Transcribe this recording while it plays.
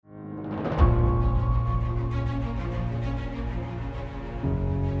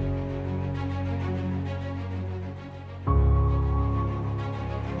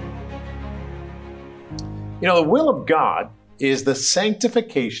You know, the will of God is the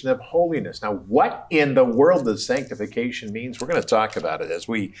sanctification of holiness. Now, what in the world does sanctification mean? We're going to talk about it as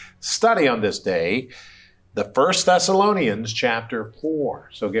we study on this day the 1 Thessalonians chapter 4.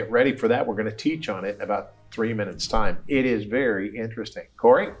 So get ready for that. We're going to teach on it in about 3 minutes' time. It is very interesting.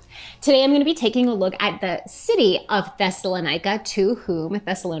 Corey? Today I'm going to be taking a look at the city of Thessalonica, to whom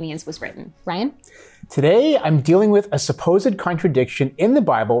Thessalonians was written. Ryan? Today I'm dealing with a supposed contradiction in the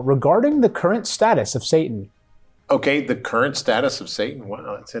Bible regarding the current status of Satan. Okay, the current status of Satan.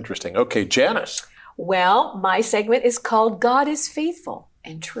 Wow, that's interesting. Okay, Janice. Well, my segment is called God is Faithful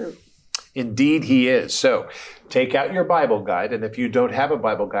and True. Indeed, he is. So take out your Bible guide. And if you don't have a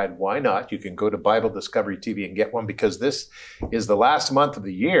Bible guide, why not? You can go to Bible Discovery TV and get one, because this is the last month of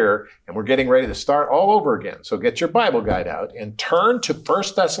the year and we're getting ready to start all over again. So get your Bible guide out and turn to 1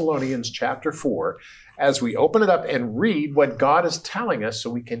 Thessalonians chapter 4 as we open it up and read what God is telling us so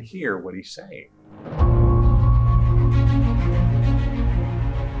we can hear what he's saying.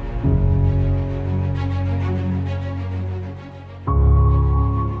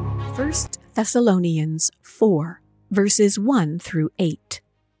 1 Thessalonians 4, verses 1 through 8.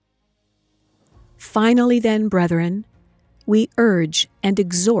 Finally then, brethren, we urge and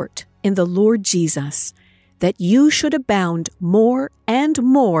exhort in the Lord Jesus that you should abound more and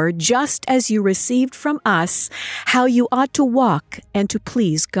more, just as you received from us how you ought to walk and to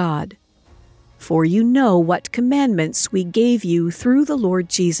please God. For you know what commandments we gave you through the Lord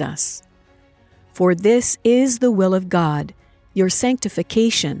Jesus. For this is the will of God, your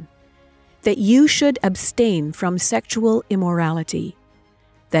sanctification, that you should abstain from sexual immorality,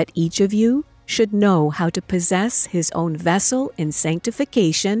 that each of you should know how to possess his own vessel in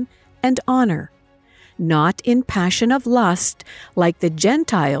sanctification and honor, not in passion of lust like the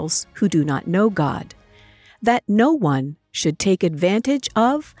Gentiles who do not know God, that no one should take advantage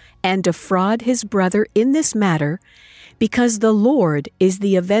of and defraud his brother in this matter, because the Lord is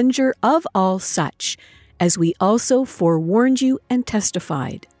the avenger of all such, as we also forewarned you and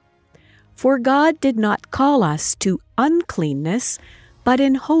testified. For God did not call us to uncleanness, but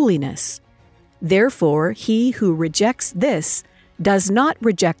in holiness. Therefore, he who rejects this does not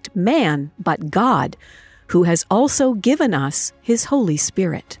reject man, but God, who has also given us his Holy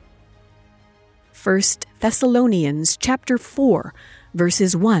Spirit. 1 Thessalonians chapter 4,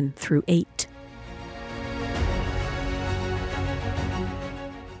 verses 1 through 8.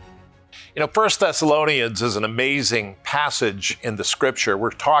 You know, 1 Thessalonians is an amazing passage in the scripture. We're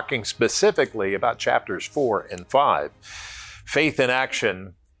talking specifically about chapters 4 and 5. Faith in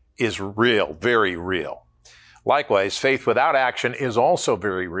action is real, very real. Likewise, faith without action is also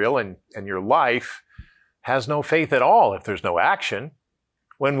very real, and your life has no faith at all if there's no action.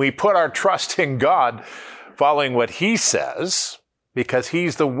 When we put our trust in God, following what he says, because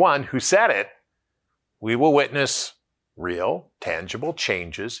he's the one who said it, we will witness real, tangible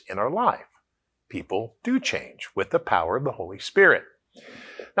changes in our life. People do change with the power of the Holy Spirit.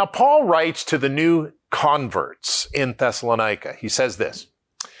 Now, Paul writes to the new converts in Thessalonica. He says this,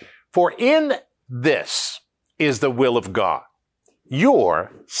 "For in this is the will of God,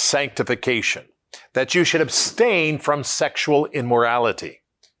 your sanctification, that you should abstain from sexual immorality."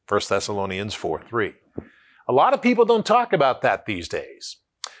 1 Thessalonians 4:3. A lot of people don't talk about that these days.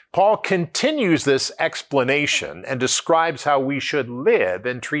 Paul continues this explanation and describes how we should live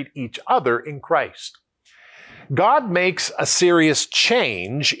and treat each other in Christ. God makes a serious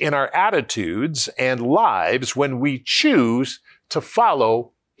change in our attitudes and lives when we choose to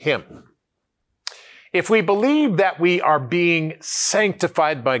follow him. If we believe that we are being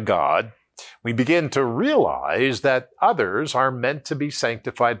sanctified by God, we begin to realize that others are meant to be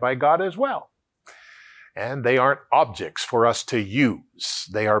sanctified by God as well. And they aren't objects for us to use.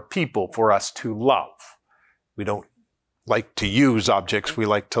 They are people for us to love. We don't like to use objects. We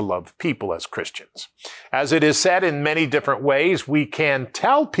like to love people as Christians. As it is said in many different ways, we can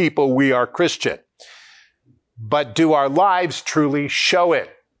tell people we are Christian. But do our lives truly show it?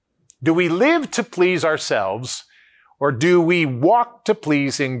 Do we live to please ourselves, or do we walk to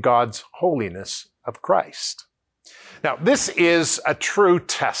please in God's holiness of Christ? Now, this is a true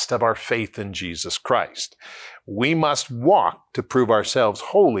test of our faith in Jesus Christ. We must walk to prove ourselves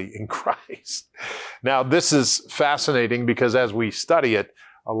holy in Christ. Now, this is fascinating because as we study it,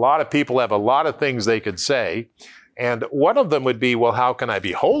 a lot of people have a lot of things they could say. And one of them would be, well, how can I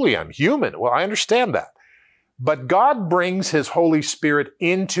be holy? I'm human. Well, I understand that. But God brings his Holy Spirit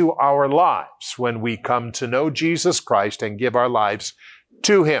into our lives when we come to know Jesus Christ and give our lives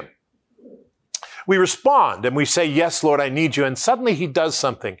to him. We respond and we say, yes, Lord, I need you. And suddenly he does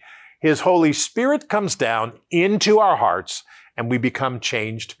something. His Holy Spirit comes down into our hearts and we become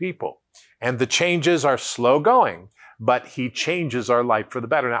changed people. And the changes are slow going, but he changes our life for the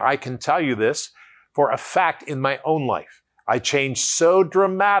better. Now, I can tell you this for a fact in my own life. I changed so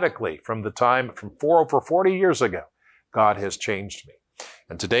dramatically from over 40 years ago. God has changed me.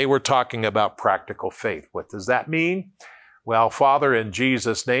 And today we're talking about practical faith. What does that mean? Well, Father, in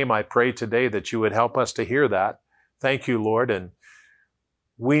Jesus' name, I pray today that you would help us to hear that. Thank you, Lord. And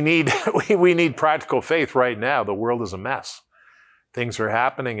we need practical faith right now. The world is a mess. Things are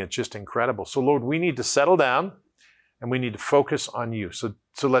happening. It's just incredible. So, Lord, we need to settle down and we need to focus on you.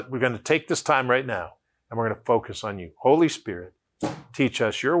 We're going to take this time right now and we're going to focus on you. Holy Spirit, teach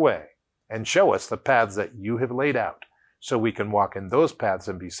us your way and show us the paths that you have laid out so we can walk in those paths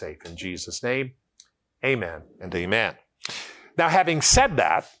and be safe. In Jesus' name, amen and amen. Now, having said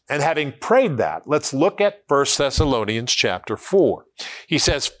that and having prayed that, let's look at 1 Thessalonians chapter 4. He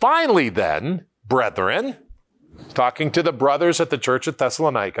says, finally then, brethren, talking to the brothers at the church at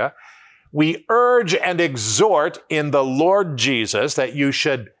Thessalonica, we urge and exhort in the Lord Jesus that you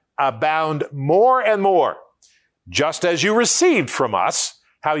should abound more and more, just as you received from us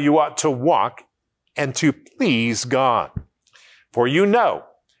how you ought to walk and to please God. For you know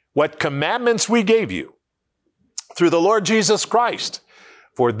what commandments we gave you through the Lord Jesus Christ.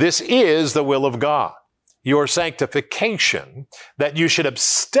 For this is the will of God, your sanctification, that you should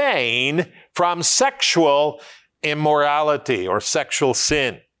abstain from sexual immorality or sexual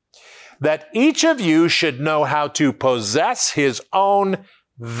sin, that each of you should know how to possess his own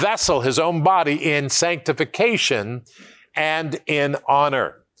vessel, his own body in sanctification and in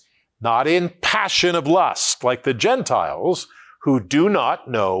honor, not in passion of lust like the Gentiles who do not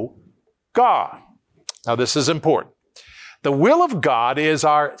know God. Now, this is important. The will of God is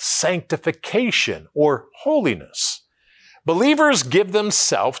our sanctification or holiness. Believers give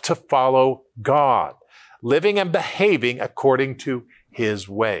themselves to follow God, living and behaving according to his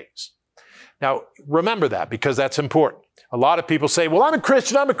ways. Now, remember that because that's important. A lot of people say, well, I'm a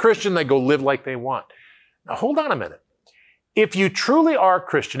Christian. They go live like they want. Now, hold on a minute. If you truly are a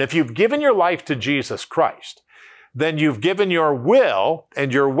Christian, if you've given your life to Jesus Christ, then you've given your will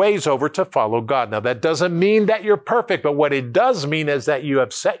and your ways over to follow God. Now, that doesn't mean that you're perfect, but what it does mean is that you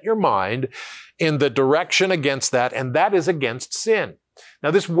have set your mind in the direction against that, and that is against sin.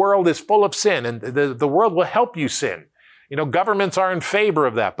 Now, this world is full of sin, and the world will help you sin. Governments are in favor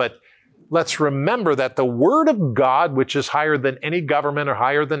of that, but let's remember that the Word of God, which is higher than any government or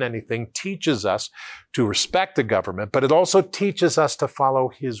higher than anything, teaches us to respect the government, but it also teaches us to follow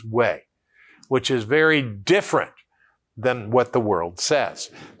his way, which is very different than what the world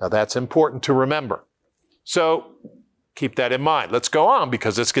says. Now, that's important to remember. So keep that in mind. Let's go on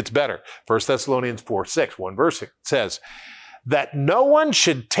because this gets better. 1 Thessalonians 4:6, one verse here, says that no one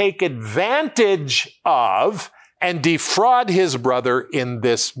should take advantage of and defraud his brother in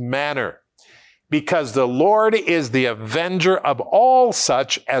this manner, because the Lord is the avenger of all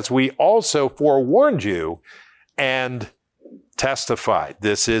such, as we also forewarned you and testified.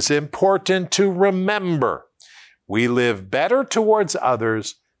 This is important to remember. We live better towards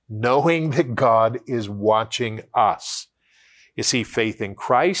others, knowing that God is watching us. You see, faith in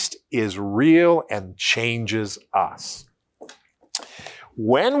Christ is real and changes us.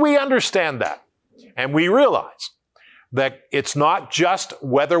 When we understand that, and we realize that it's not just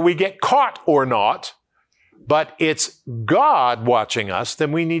whether we get caught or not, but it's God watching us,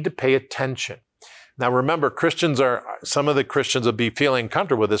 then we need to pay attention. Now remember, some of the Christians will be feeling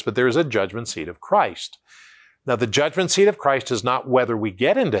comfortable with this, but there is a judgment seat of Christ. Now, the judgment seat of Christ is not whether we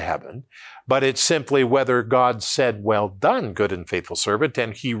get into heaven, but it's simply whether God said, well done, good and faithful servant,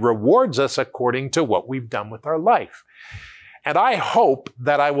 and he rewards us according to what we've done with our life. And I hope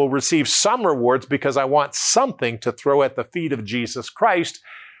that I will receive some rewards because I want something to throw at the feet of Jesus Christ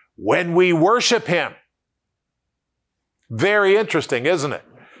when we worship him. Very interesting, isn't it?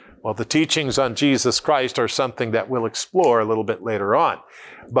 Well, the teachings on Jesus Christ are something that we'll explore a little bit later on.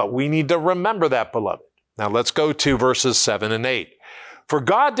 But we need to remember that, beloved. Now let's go to verses 7 and 8. For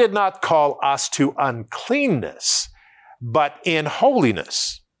God did not call us to uncleanness, but in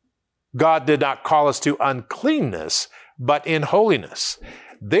holiness. God did not call us to uncleanness, but in holiness.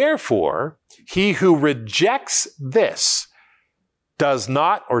 Therefore, he who rejects this does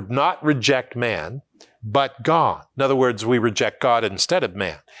not reject man, but God. In other words, we reject God instead of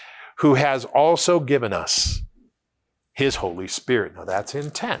man, who has also given us his Holy Spirit. Now that's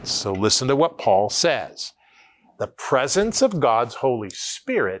intense. So listen to what Paul says. The presence of God's Holy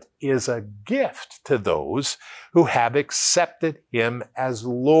Spirit is a gift to those who have accepted him as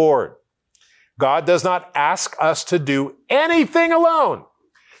Lord. God does not ask us to do anything alone.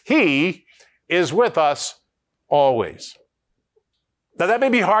 He is with us always. Now, that may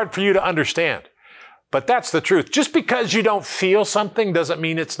be hard for you to understand, but that's the truth. Just because you don't feel something doesn't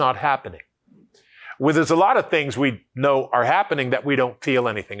mean it's not happening. Well, there's a lot of things we know are happening that we don't feel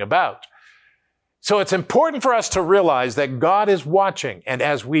anything about. So it's important for us to realize that God is watching, and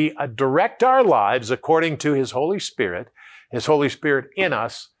as we direct our lives according to His Holy Spirit in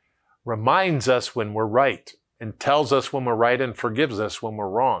us reminds us when we're right and tells us when we're right and forgives us when we're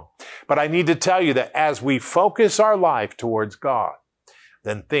wrong. But I need to tell you that as we focus our life towards God,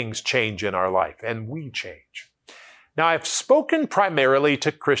 then things change in our life, and we change. Now, I've spoken primarily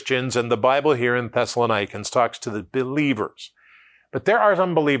to Christians, and the Bible here in Thessalonians talks to the believers. But there are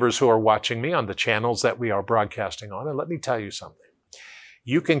some believers who are watching me on the channels that we are broadcasting on, and let me tell you something.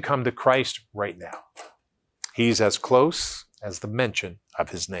 You can come to Christ right now. He's as close as the mention of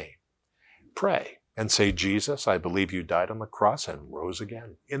His name. Pray and say, Jesus, I believe you died on the cross and rose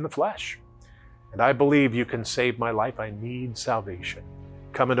again in the flesh. And I believe you can save my life. I need salvation.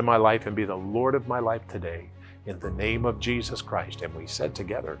 Come into my life and be the Lord of my life today in the name of Jesus Christ. And we said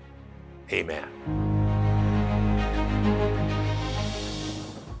together, amen.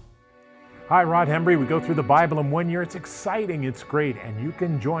 Hi, Rod Hembry. We go through the Bible in 1 year. It's exciting. It's great. And you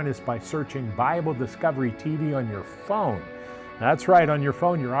can join us by searching Bible Discovery TV on your phone. That's right, on your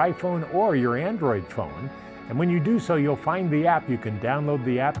phone, your iPhone or your Android phone. And when you do so, you'll find the app. You can download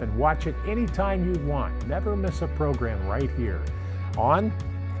the app and watch it anytime you want. Never miss a program right here on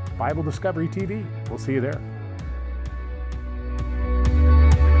Bible Discovery TV. We'll see you there.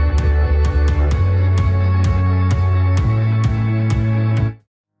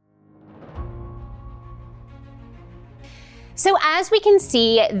 So as we can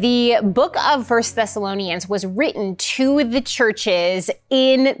see, the book of 1 Thessalonians was written to the churches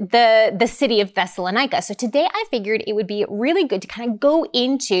in the city of Thessalonica. So today I figured it would be really good to kind of go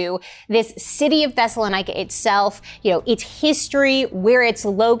into this city of Thessalonica itself, its history, where it's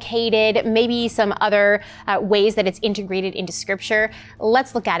located, maybe some other ways that it's integrated into Scripture.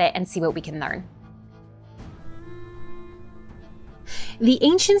 Let's look at it and see what we can learn. The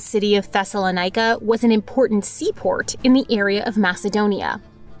ancient city of Thessalonica was an important seaport in the area of Macedonia.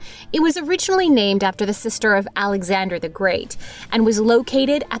 It was originally named after the sister of Alexander the Great and was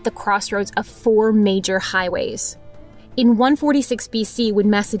located at the crossroads of 4 major highways. In 146 BC, when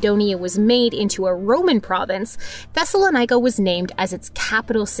Macedonia was made into a Roman province, Thessalonica was named as its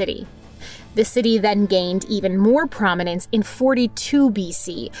capital city. The city then gained even more prominence in 42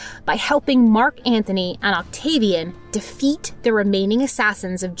 BC by helping Mark Antony and Octavian defeat the remaining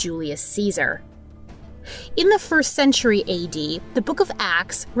assassins of Julius Caesar. In the 1st century AD, the book of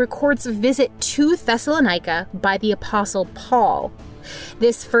Acts records a visit to Thessalonica by the Apostle Paul.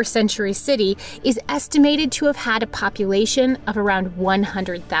 This 1st century city is estimated to have had a population of around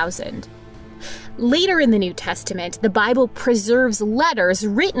 100,000. Later in the New Testament, the Bible preserves letters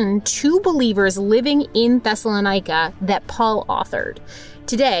written to believers living in Thessalonica that Paul authored.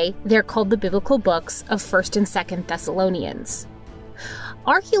 Today, they're called the biblical books of 1st and 2nd Thessalonians.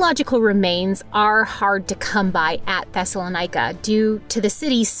 Archaeological remains are hard to come by at Thessalonica due to the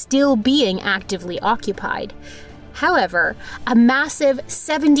city still being actively occupied. However, a massive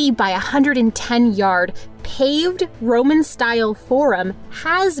 70 by 110 yard paved Roman-style forum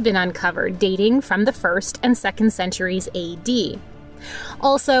has been uncovered dating from the 1st and 2nd centuries AD.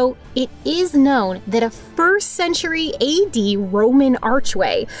 Also, it is known that a 1st century AD Roman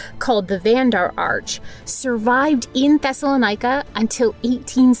archway called the Vandar Arch survived in Thessalonica until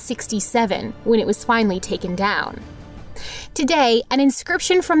 1867, when it was finally taken down. Today, an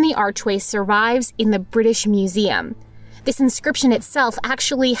inscription from the archway survives in the British Museum. This inscription itself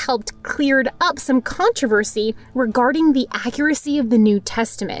actually helped clear up some controversy regarding the accuracy of the New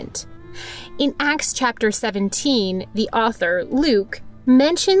Testament. In Acts chapter 17, the author, Luke,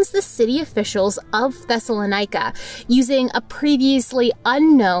 mentions the city officials of Thessalonica using a previously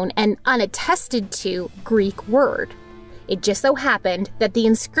unknown and unattested to Greek word. It just so happened that the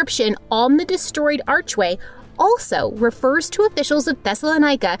inscription on the destroyed archway also refers to officials of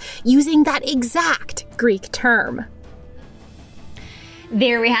Thessalonica using that exact Greek term.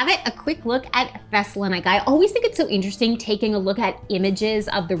 There we have it, a quick look at Thessalonica. I always think it's so interesting taking a look at images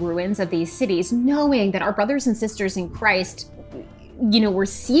of the ruins of these cities, knowing that our brothers and sisters in Christ, we're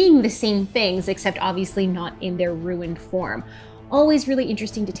seeing the same things, except obviously not in their ruined form. Always really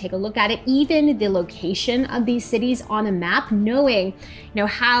interesting to take a look at it, even the location of these cities on a map, knowing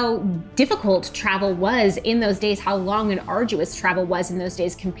how difficult travel was in those days, how long and arduous travel was in those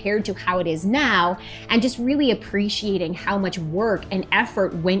days compared to how it is now, and just really appreciating how much work and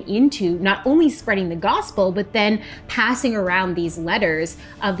effort went into not only spreading the gospel, but then passing around these letters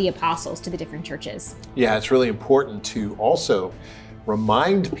of the apostles to the different churches. Yeah, it's really important to also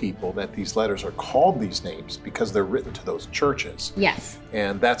remind people that these letters are called these names because they're written to those churches. Yes.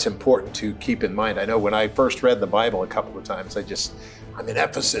 And that's important to keep in mind. I know when I first read the Bible a couple of times, I'm in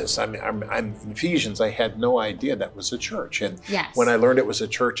Ephesus, I'm in Ephesians, I had no idea that was a church. And yes. when I learned it was a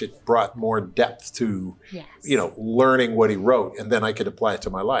church, it brought more depth to, yes. Learning what he wrote, and then I could apply it to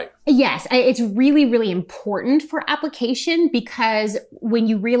my life. Yes, it's really, really important for application, because when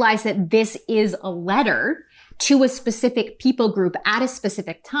you realize that this is a letter to a specific people group at a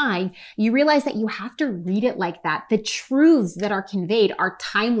specific time, you realize that you have to read it like that. The truths that are conveyed are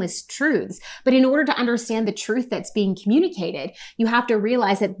timeless truths. But in order to understand the truth that's being communicated, you have to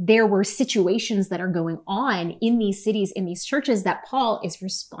realize that there were situations that are going on in these cities, in these churches, that Paul is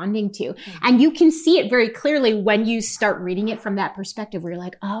responding to. Mm-hmm. And you can see it very clearly when you start reading it from that perspective, where you're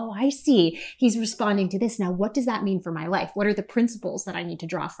like, oh, I see. He's responding to this. Now, what does that mean for my life? What are the principles that I need to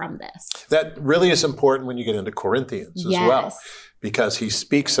draw from this? That really is important when you get into Corinthians as yes. well, because he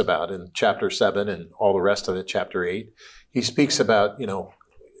speaks about in chapter 7 and all the rest of it, chapter 8, he speaks about,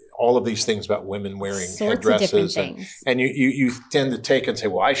 all of these things about women wearing headdresses. And you tend to take and say,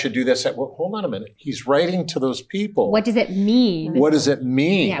 well, I should do this. Well, hold on a minute. He's writing to those people. What does it mean? What does it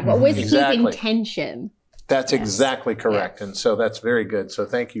mean? Yeah, what was exactly. his intention? That's yes. exactly correct. Yes. And so that's very good. So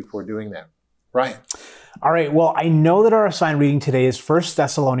thank you for doing that. Ryan. All right, well, I know that our assigned reading today is 1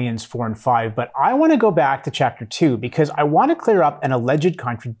 Thessalonians 4 and 5, but I want to go back to chapter 2 because I want to clear up an alleged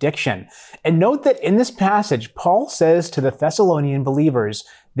contradiction. And note that in this passage, Paul says to the Thessalonian believers,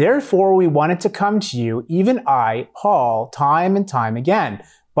 "Therefore we wanted to come to you, even I, Paul, time and time again,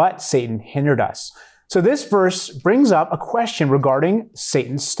 but Satan hindered us." So this verse brings up a question regarding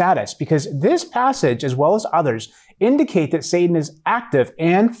Satan's status, because this passage, as well as others, indicate that Satan is active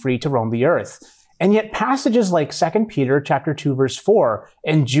and free to roam the earth. And yet passages like 2 Peter chapter 2 verse 4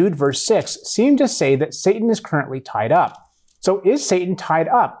 and Jude verse 6 seem to say that Satan is currently tied up. So is Satan tied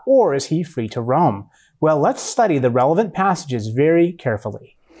up, or is he free to roam? Well, let's study the relevant passages very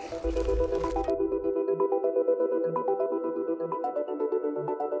carefully.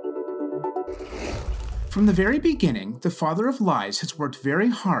 From the very beginning, the father of lies has worked very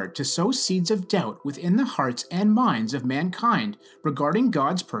hard to sow seeds of doubt within the hearts and minds of mankind regarding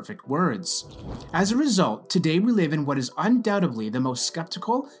God's perfect words. As a result, today we live in what is undoubtedly the most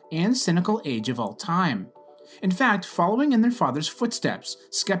skeptical and cynical age of all time. In fact, following in their father's footsteps,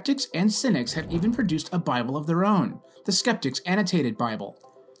 skeptics and cynics have even produced a Bible of their own, the Skeptic's Annotated Bible.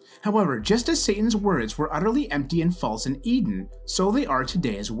 However, just as Satan's words were utterly empty and false in Eden, so they are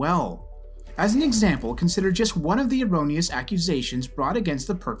today as well. As an example, consider just one of the erroneous accusations brought against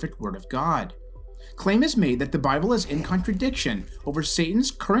the perfect Word of God. Claim is made that the Bible is in contradiction over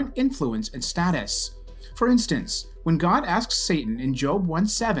Satan's current influence and status. For instance, when God asks Satan in Job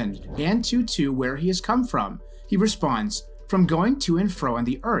 1:7 and 2:2 where he has come from, he responds, "From going to and fro on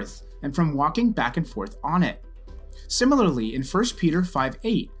the earth, and from walking back and forth on it." Similarly, in 1 Peter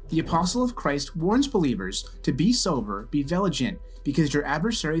 5:8, the apostle of Christ warns believers to be sober, be vigilant, because your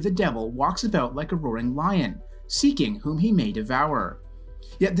adversary the devil walks about like a roaring lion, seeking whom he may devour.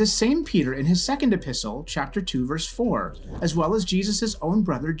 Yet this same Peter in his second epistle, chapter 2, verse 4, as well as Jesus' own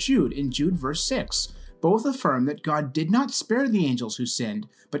brother Jude in Jude verse 6, both affirm that God did not spare the angels who sinned,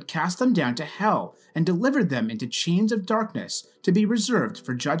 but cast them down to hell and delivered them into chains of darkness to be reserved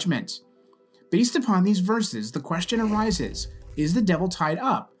for judgment. Based upon these verses, the question arises, is the devil tied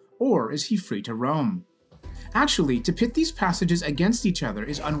up, or is he free to roam? Actually, to pit these passages against each other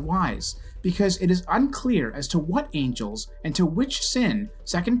is unwise, because it is unclear as to what angels and to which sin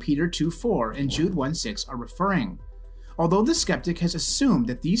 2 Peter 2:4 and Jude 1:6 are referring. Although the skeptic has assumed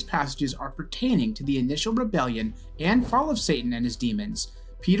that these passages are pertaining to the initial rebellion and fall of Satan and his demons,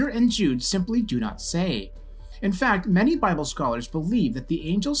 Peter and Jude simply do not say. In fact, many Bible scholars believe that the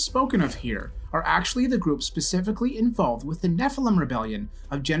angels spoken of here are actually the group specifically involved with the Nephilim rebellion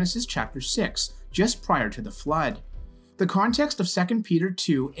of Genesis chapter 6, just prior to the flood. The context of 2 Peter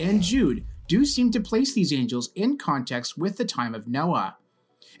 2 and Jude do seem to place these angels in context with the time of Noah.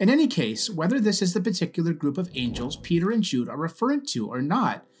 In any case, whether this is the particular group of angels Peter and Jude are referring to or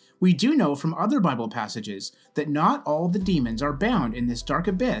not, we do know from other Bible passages that not all the demons are bound in this dark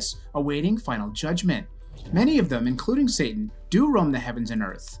abyss awaiting final judgment. Many of them, including Satan, do roam the heavens and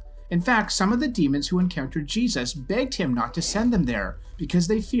earth. In fact, some of the demons who encountered Jesus begged him not to send them there because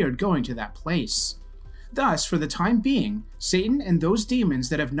they feared going to that place. Thus, for the time being, Satan and those demons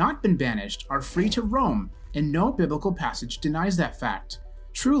that have not been banished are free to roam, and no biblical passage denies that fact.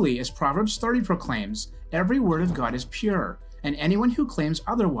 Truly, as Proverbs 30 proclaims, every word of God is pure, and anyone who claims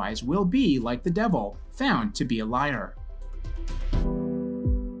otherwise will be, like the devil, found to be a liar.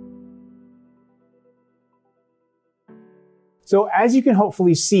 So as you can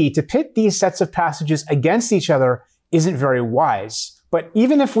hopefully see, to pit these sets of passages against each other isn't very wise. But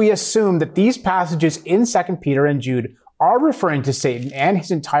even if we assume that these passages in 2 Peter and Jude are referring to Satan and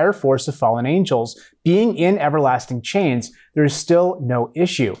his entire force of fallen angels being in everlasting chains, there is still no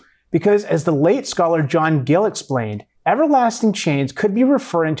issue. Because as the late scholar John Gill explained, everlasting chains could be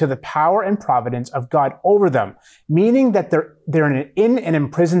referring to the power and providence of God over them, meaning that they're in an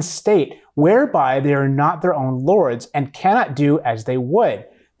imprisoned state whereby they are not their own lords and cannot do as they would.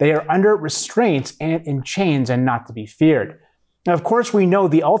 They are under restraints and in chains and not to be feared. Now, of course, we know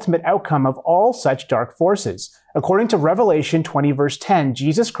the ultimate outcome of all such dark forces. According to Revelation 20, verse 10,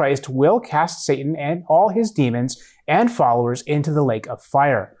 Jesus Christ will cast Satan and all his demons and followers into the lake of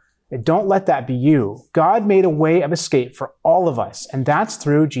fire. But don't let that be you. God made a way of escape for all of us, and that's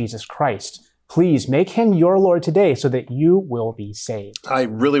through Jesus Christ. Please make him your Lord today so that you will be saved. I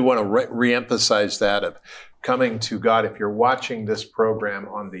really want to reemphasize that of coming to God. If you're watching this program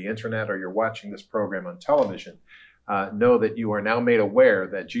on the internet or you're watching this program on television, know that you are now made aware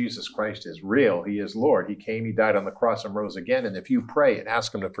that Jesus Christ is real. He is Lord. He came, he died on the cross and rose again. And if you pray and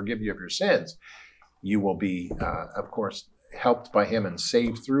ask him to forgive you of your sins, you will be, of course, helped by him and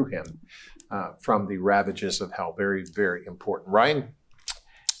saved through him from the ravages of hell. Very, very important. Ryan,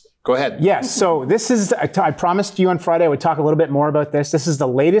 go ahead. Yes, so this is, I promised you on Friday I would talk a little bit more about this. This is the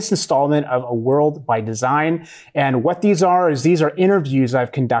latest installment of A World by Design. And what these are interviews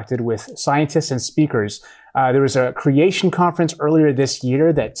I've conducted with scientists and speakers. There was a creation conference earlier this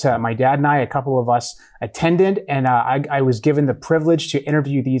year that my dad and I, a couple of us, attended, and I was given the privilege to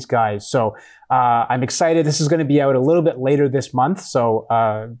interview these guys. So I'm excited. This is going to be out a little bit later this month, so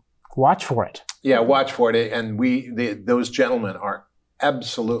watch for it. Yeah, watch for it. And those gentlemen are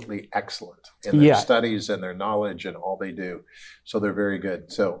absolutely excellent in their studies and their knowledge and all they do. So they're very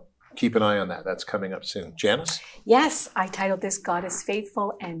good. So keep an eye on that. That's coming up soon. Janice? Yes, I titled this God is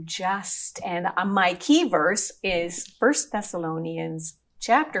Faithful and Just. And my key verse is 1 Thessalonians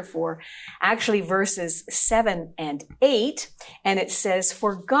chapter 4, actually verses 7 and 8. And it says,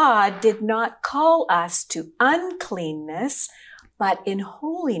 "For God did not call us to uncleanness, but in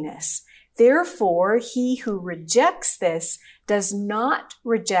holiness. Therefore, he who rejects this does not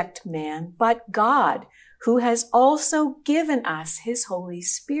reject man, but God, who has also given us his Holy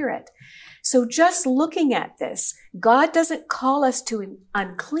Spirit." So just looking at this, God doesn't call us to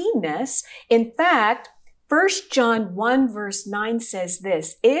uncleanness. In fact, 1 John 1 verse 9 says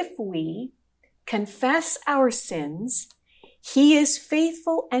this, "If we confess our sins, he is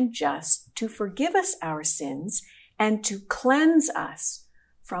faithful and just to forgive us our sins and to cleanse us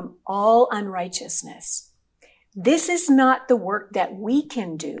from all unrighteousness." This is not the work that we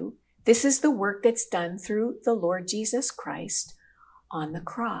can do. This is the work that's done through the Lord Jesus Christ on the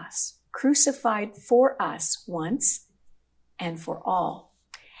cross, crucified for us once and for all.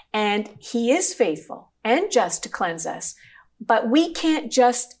 And he is faithful and just to cleanse us, but we can't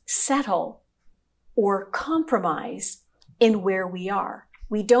just settle or compromise in where we are.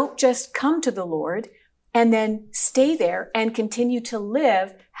 We don't just come to the Lord and then stay there and continue to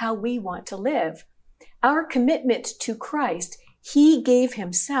live how we want to live. Our commitment to Christ, he gave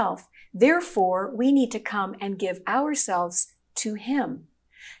himself. Therefore, we need to come and give ourselves to him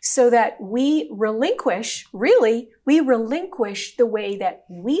so that we relinquish the way that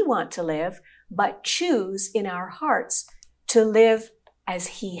we want to live, but choose in our hearts to live as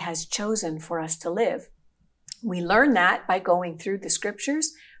he has chosen for us to live. We learn that by going through the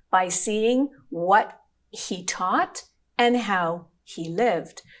scriptures, by seeing what he taught and how he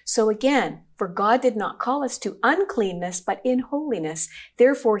lived. So again, for God did not call us to uncleanness, but in holiness.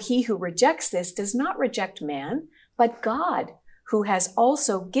 Therefore, he who rejects this does not reject man, but God, who has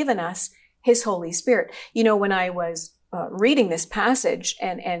also given us his Holy Spirit. You know, when I was reading this passage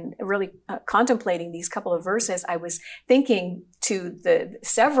and really contemplating these couple of verses, I was thinking to the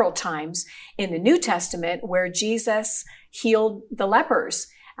several times in the New Testament where Jesus healed the lepers,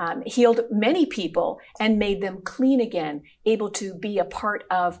 healed many people and made them clean again, able to be a part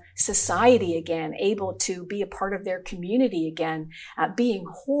of society again, able to be a part of their community again, being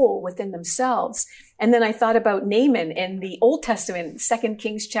whole within themselves. And then I thought about Naaman in the Old Testament, 2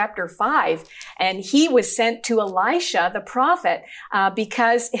 Kings chapter 5, and he was sent to Elisha, the prophet,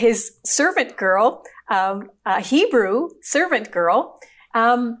 because his servant girl, a Hebrew servant girl,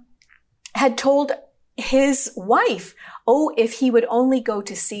 had told his wife, "Oh, if he would only go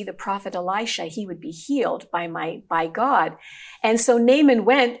to see the prophet Elisha, he would be healed by God." And so Naaman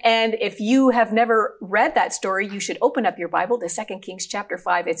went, and if you have never read that story, you should open up your Bible to 2 Kings chapter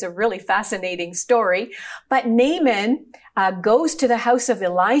 5. It's a really fascinating story. But Naaman goes to the house of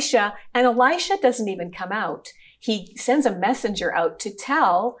Elisha, and Elisha doesn't even come out. he sends a messenger out to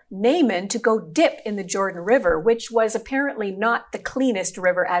tell Naaman to go dip in the Jordan River, which was apparently not the cleanest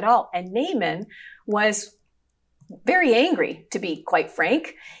river at all. And Naaman was very angry, to be quite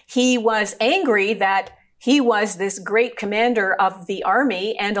frank. He was angry that he was this great commander of the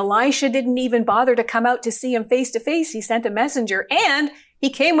army, and Elisha didn't even bother to come out to see him face to face. He sent a messenger, and he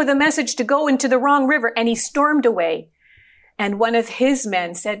came with a message to go into the wrong river, and he stormed away. And one of his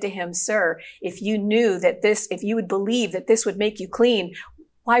men said to him, "Sir, if you knew that if you would believe that this would make you clean,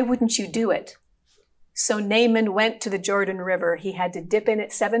 why wouldn't you do it?" So Naaman went to the Jordan River. He had to dip in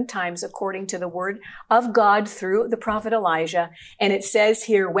it 7 times according to the word of God through the prophet Elijah. And it says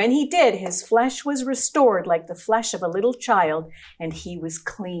here, when he did, his flesh was restored like the flesh of a little child, and he was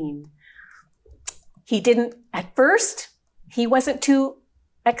clean. At first, he wasn't too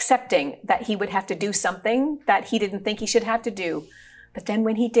accepting that he would have to do something that he didn't think he should have to do. But then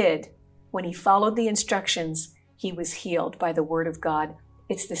when he did, when he followed the instructions, he was healed by the word of God.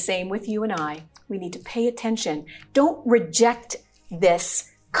 It's the same with you and I. We need to pay attention. Don't reject this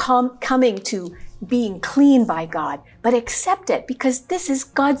coming to being clean by God, but accept it, because this is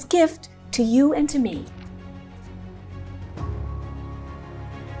God's gift to you and to me.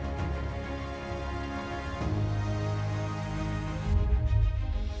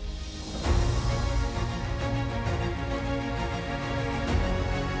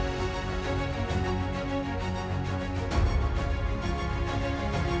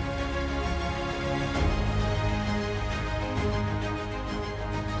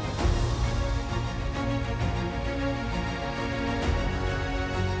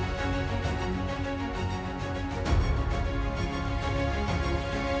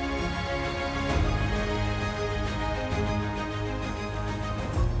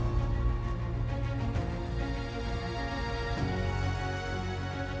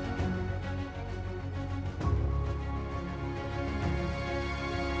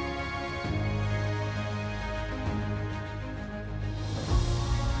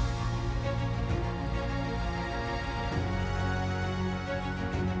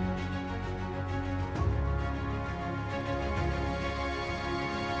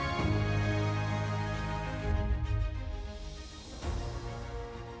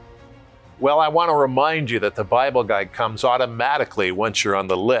 Well, I want to remind you that the Bible Guide comes automatically once you're on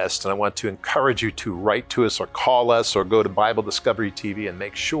the list, and I want to encourage you to write to us or call us or go to Bible Discovery TV and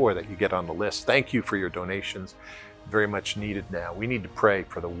make sure that you get on the list. Thank you for your donations. Very much needed now. We need to pray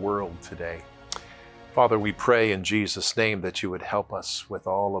for the world today. Father, we pray in Jesus' name that you would help us with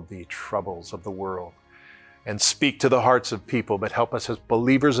all of the troubles of the world and speak to the hearts of people, but help us as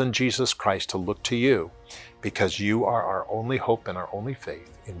believers in Jesus Christ to look to you, because you are our only hope and our only faith.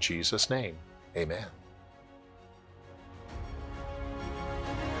 In Jesus' name, amen.